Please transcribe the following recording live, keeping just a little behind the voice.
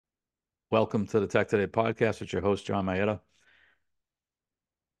Welcome to the Tech Today podcast. It's your host, John Maeda.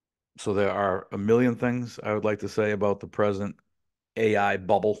 So there are a million things I would like to say about the present AI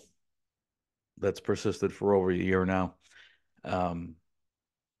bubble that's persisted for over a year now. Um,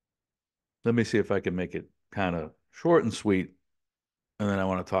 Let me see if I can make it kind of short and sweet. And then I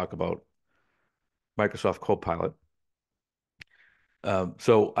want to talk about Microsoft Copilot.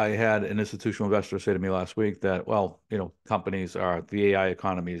 So I had an institutional investor say to me last week that, the AI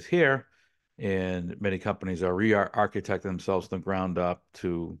economy is here, and many companies are re-architecting themselves from the ground up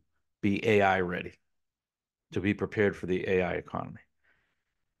to be AI ready, to be prepared for the AI economy.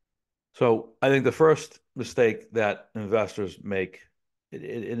 So I think the first mistake that investors make,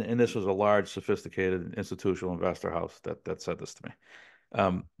 and this was a large, sophisticated institutional investor house that said this to me.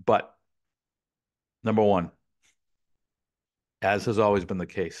 But number one, as has always been the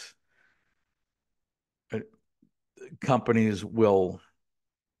case, uh, companies will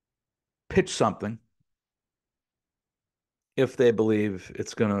pitch something if they believe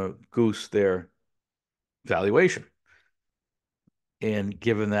it's going to goose their valuation. And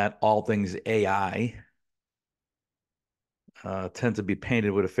given that all things AI tend to be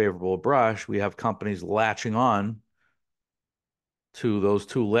painted with a favorable brush, we have companies latching on to those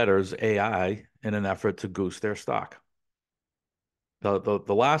two letters, AI, in an effort to goose their stock. The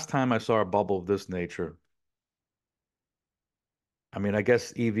last time I saw a bubble of this nature, I mean, I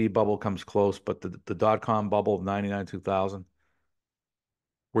guess EV bubble comes close, but the dot-com bubble of 99, 2000,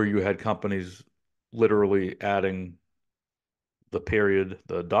 where you had companies literally adding the period,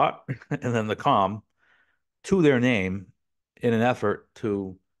 the dot, and then the com to their name in an effort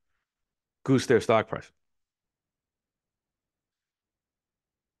to goose their stock price.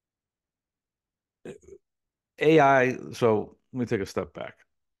 AI, so let me take a step back.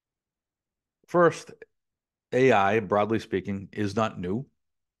 First, AI, broadly speaking, is not new.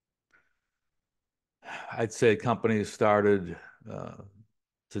 I'd say companies started uh,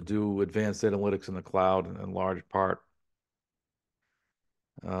 to do advanced analytics in the cloud in large part.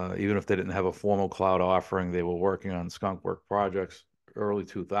 Even if they didn't have a formal cloud offering, they were working on skunkwork projects. Early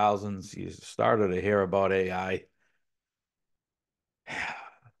 2000s, you started to hear about AI.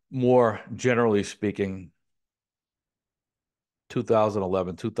 More generally speaking,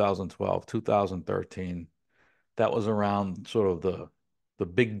 2011, 2012, 2013, that was around sort of the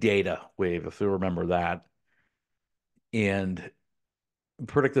big data wave, if you remember that. And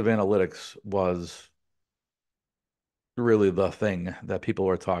predictive analytics was really the thing that people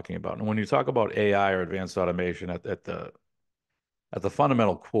are talking about. And when you talk about AI or advanced automation at the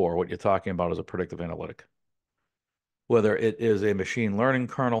fundamental core, what you're talking about is a predictive analytic. Whether it is a machine learning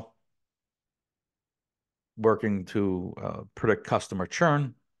kernel working to predict customer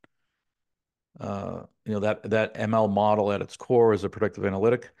churn, that ML model at its core is a predictive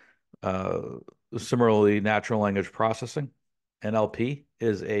analytic. Uh, Similarly, natural language processing, NLP,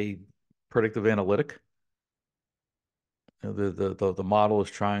 is a predictive analytic. The model is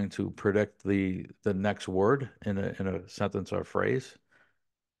trying to predict the next word in a sentence or phrase.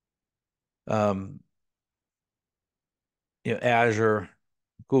 Um, Azure,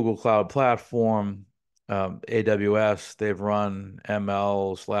 Google Cloud Platform, AWS, they've run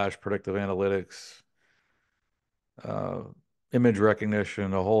ML slash predictive analytics, uh, image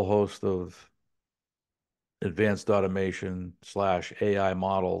recognition, a whole host of advanced automation slash AI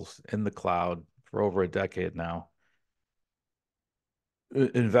models in the cloud for over a decade now.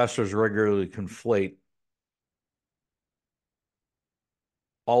 Investors regularly conflate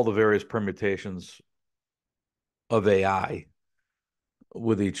all the various permutations of AI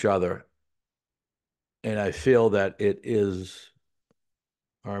with each other. And I feel that it is,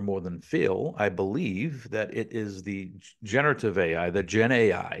 or more than feel, I believe that it is the generative AI, the Gen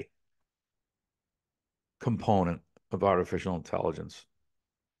AI component of artificial intelligence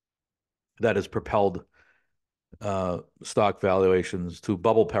that has propelled stock valuations to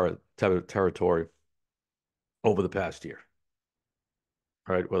bubble territory over the past year,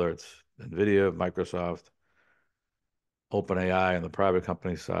 right? Whether it's NVIDIA, Microsoft, OpenAI on the private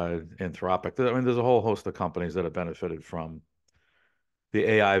company side, Anthropic. I mean, there's a whole host of companies that have benefited from the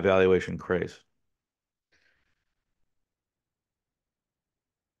AI valuation craze.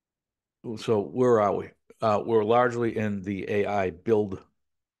 So where are we? We're largely in the AI build,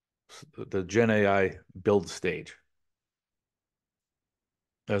 the Gen AI build stage,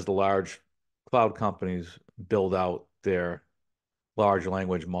 as the large cloud companies build out their large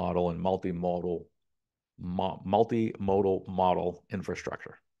language model and multimodal model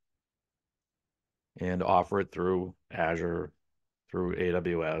infrastructure and offer it through Azure, through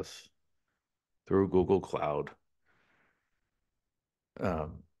AWS, through Google Cloud.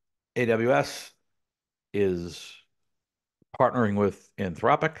 Um, AWS is partnering with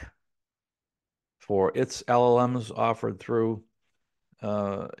Anthropic for its LLMs offered through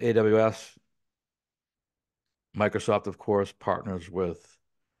AWS. Microsoft, of course, partners with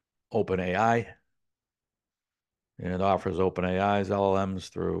OpenAI and offers OpenAI's LLMs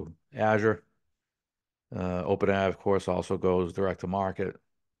through Azure. OpenAI, of course, also goes direct to market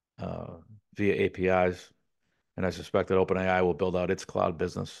via APIs. And I suspect that OpenAI will build out its cloud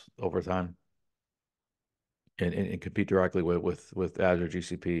business over time and compete directly with Azure,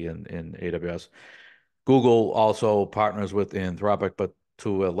 GCP, and AWS. Google also partners with Anthropic, but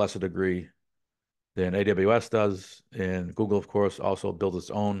to a lesser degree than AWS does. And Google, of course, also builds its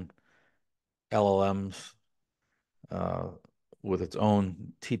own LLMs uh, with its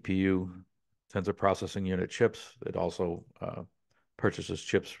own TPU, tensor processing unit chips. It also purchases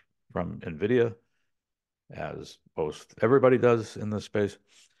chips from NVIDIA, as most everybody does in this space.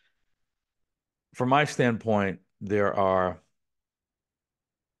 From my standpoint, there are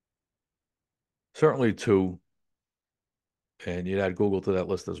certainly two, and you'd add Google to that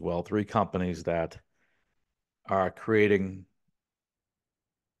list as well, three companies that are creating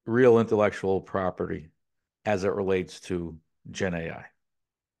real intellectual property as it relates to Gen AI.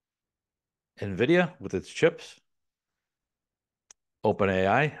 NVIDIA with its chips,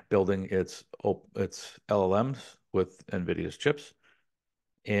 OpenAI building its LLMs with NVIDIA's chips,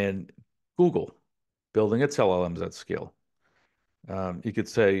 and Google building its LLMs at scale. You could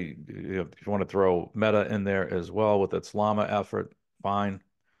say, if you want to throw Meta in there as well with its Llama effort, fine.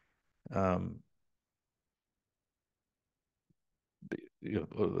 Um,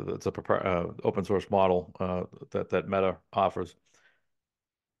 it's a open source model that Meta offers.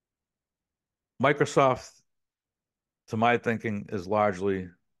 Microsoft, to my thinking, is largely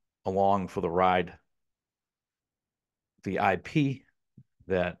along for the ride. The IP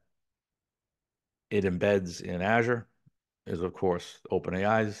that it embeds in Azure is, of course,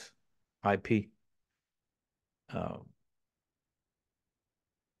 OpenAI's IP. Uh,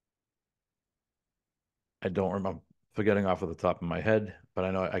 I don't remember forgetting off of the top of my head, but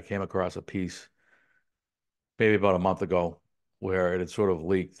I know I came across a piece maybe about a month ago where it had sort of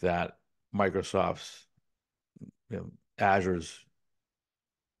leaked that Microsoft's, Azure's,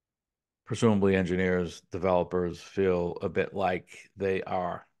 presumably engineers, developers feel a bit like they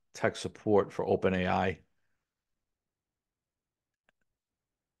are tech support for OpenAI,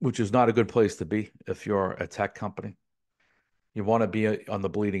 which is not a good place to be if you're a tech company. You want to be on the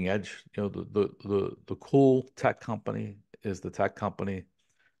bleeding edge. The cool tech company is the tech company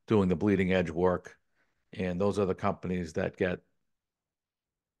doing the bleeding edge work, and those are the companies that get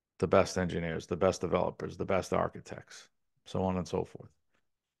the best engineers, the best developers, the best architects, so on and so forth.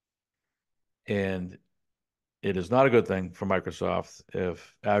 And it is not a good thing for Microsoft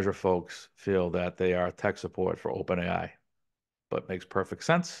if Azure folks feel that they are tech support for OpenAI, but makes perfect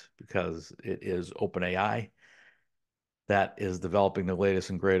sense because it is OpenAI that is developing the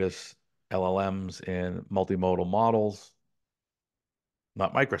latest and greatest LLMs and multimodal models,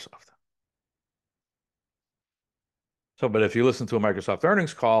 not Microsoft. So, but if you listen to a Microsoft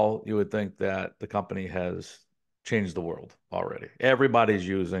earnings call, you would think that the company has changed the world already. Everybody's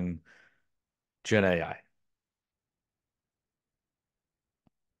using Gen AI.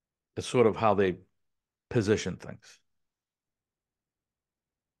 It's sort of how they position things.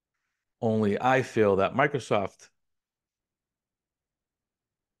 Only I feel that Microsoft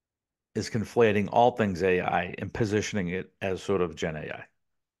is conflating all things AI and positioning it as sort of Gen AI.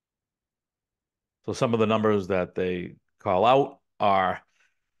 So some of the numbers that they call out are,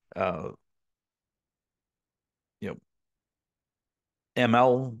 uh, you know,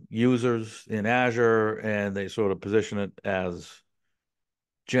 ML users in Azure, and they sort of position it as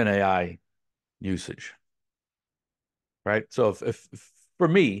Gen AI usage, right? So if for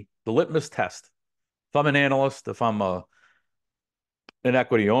me, the litmus test, if I'm an analyst, if I'm an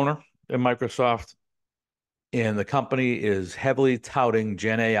equity owner in Microsoft, and the company is heavily touting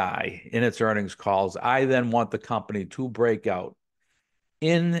Gen AI in its earnings calls, I then want the company to break out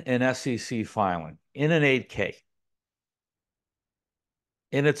in an SEC filing, in an 8K,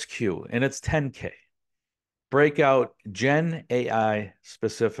 in its Q, in its 10K, break out Gen AI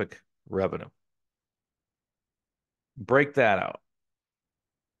specific revenue. Break that out.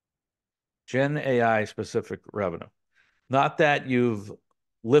 Gen AI specific revenue. Not that you've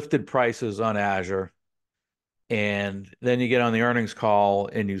lifted prices on Azure and then you get on the earnings call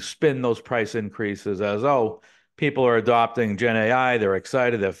and you spin those price increases as, oh, people are adopting Gen AI. They're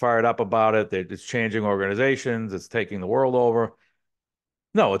excited. They're fired up about it. It's changing organizations. It's taking the world over.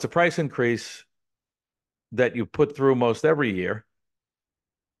 No, it's a price increase that you put through most every year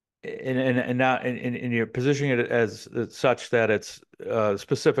and now and you're positioning it as such that it's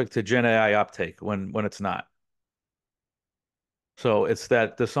specific to Gen AI uptake when it's not. So it's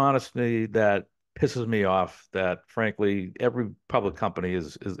that dishonesty that pisses me off that frankly every public company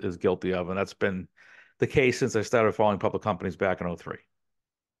is guilty of, and that's been the case since I started following public companies back in '03.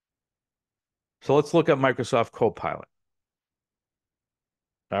 So let's look at Microsoft Copilot.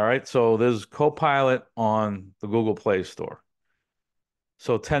 All right, so there's Copilot on the Google Play Store.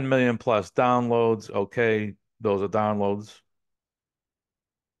 So 10 million plus downloads. Okay, those are downloads.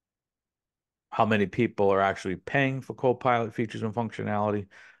 How many people are actually paying for Copilot features and functionality?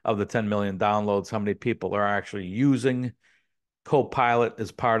 Of the 10 million downloads, how many people are actually using Copilot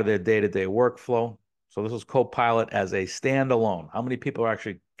as part of their day-to-day workflow? So this is Copilot as a standalone. How many people are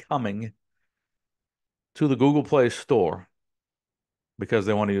actually coming to the Google Play Store because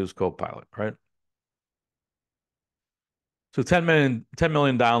they want to use Copilot, right? So 10 million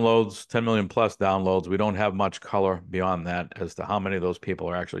downloads, 10 million plus downloads. We don't have much color beyond that as to how many of those people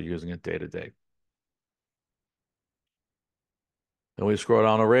are actually using it day to day. Then we scroll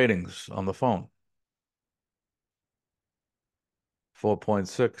down to ratings on the phone.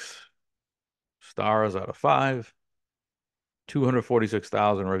 4.6 stars out of 5,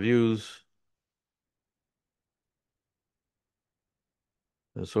 246,000 reviews.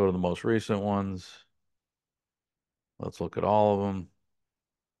 They're sort of the most recent ones. Let's look at all of them.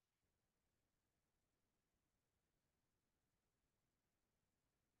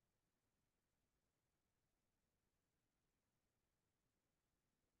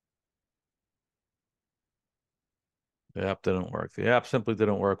 The app didn't work. The app simply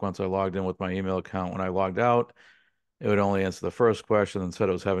didn't work once I logged in with my email account. When I logged out, it would only answer the first question and said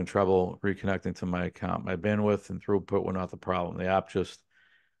it was having trouble reconnecting to my account. My bandwidth and throughput were not the problem. The app just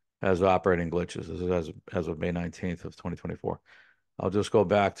has operating glitches. This is as of May 19th of 2024. I'll just go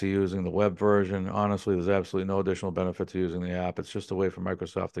back to using the web version. Honestly, there's absolutely no additional benefit to using the app. It's just a way for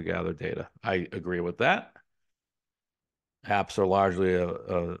Microsoft to gather data. I agree with that. Apps are largely a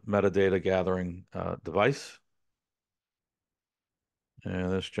metadata gathering device.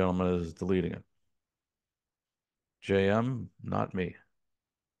 And this gentleman is deleting it. JM, not me.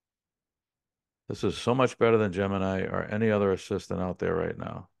 This is so much better than Gemini or any other assistant out there right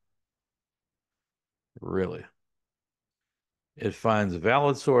now. Really. It finds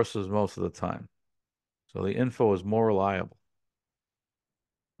valid sources most of the time. So the info is more reliable.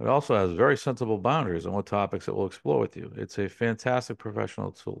 It also has very sensible boundaries on what topics it will explore with you. It's a fantastic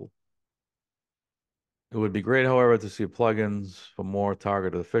professional tool. It would be great, however, to see plugins for more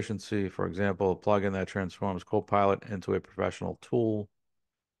targeted efficiency. For example, a plugin that transforms Copilot into a professional tool.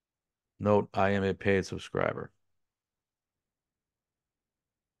 Note, I am a paid subscriber.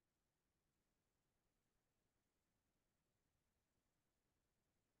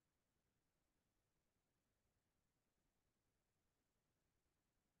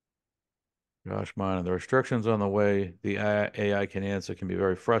 Josh Mine, the restrictions on the way the AI can answer can be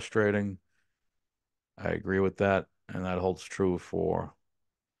very frustrating. I agree with that, and that holds true for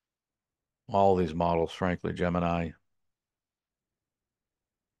all these models, frankly, Gemini,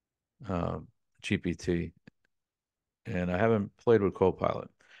 uh, GPT, and I haven't played with Copilot.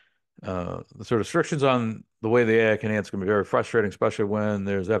 The sort of restrictions on the way the AI can answer can be very frustrating, especially when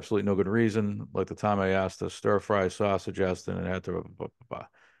there's absolutely no good reason, like the time I asked to stir fry sausage and it had to.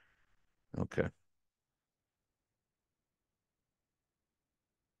 Okay.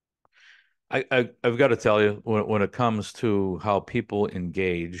 I've got to tell you, when it comes to how people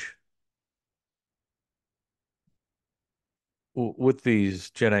engage with these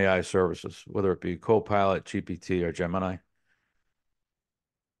Gen AI services, whether it be Copilot, GPT, or Gemini,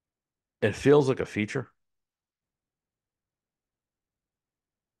 it feels like a feature,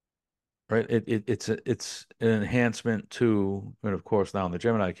 right? It's an enhancement to, and of course now in the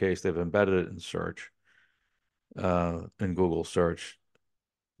Gemini case, they've embedded it in search, in Google search,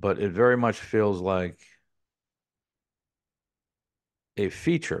 but it very much feels like a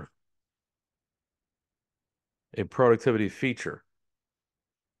feature, a productivity feature.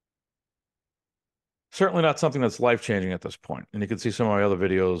 Certainly not something that's life-changing at this point. And you can see some of my other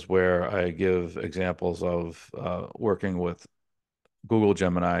videos where I give examples of working with Google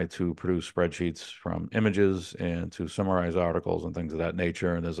Gemini to produce spreadsheets from images and to summarize articles and things of that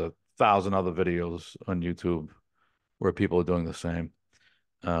nature. And there's 1,000 other videos on YouTube where people are doing the same.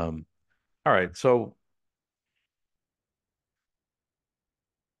 Um, all right, so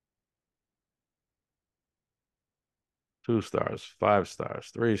 2 stars, 5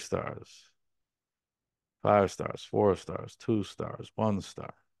 stars, 3 stars, 5 stars, 4 stars, 2 stars, 1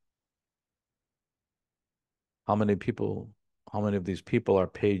 star. How many people How many of these people are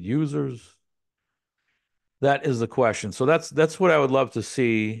paid users? That is the question. So that's what I would love to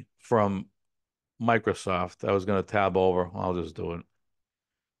see from Microsoft. I was going to tab over. I'll just do it.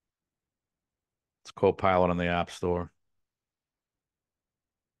 It's Copilot on the App Store.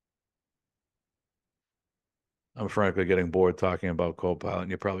 I'm frankly getting bored talking about Copilot, and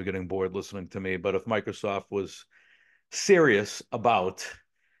you're probably getting bored listening to me. But if Microsoft was serious about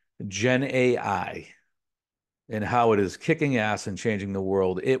Gen AI and how it is kicking ass and changing the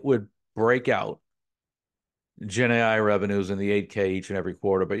world, it would break out Gen AI revenues in the 8K each and every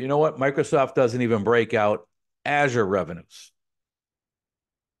quarter. But you know what? Microsoft doesn't even break out Azure revenues.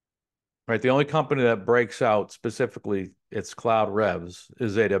 Right? The only company that breaks out specifically its cloud revs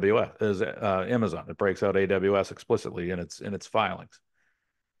is AWS, is Amazon. It breaks out AWS explicitly in its filings.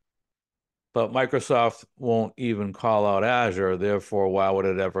 But Microsoft won't even call out Azure. Therefore, why would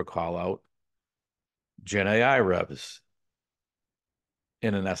it ever call out Gen AI revs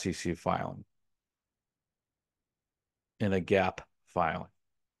in an SEC filing, in a gap filing?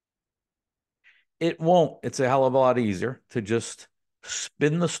 It won't. It's a hell of a lot easier to just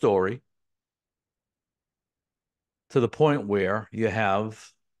spin the story to the point where you have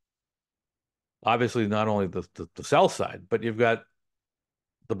obviously not only the sell side, but you've got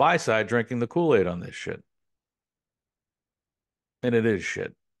the buy side drinking the Kool-Aid on this shit. And it is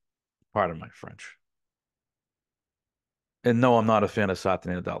shit. Pardon my French. And no, I'm not a fan of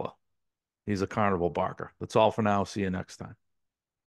Satya Nadella. He's a carnival barker. That's all for now. See you next time.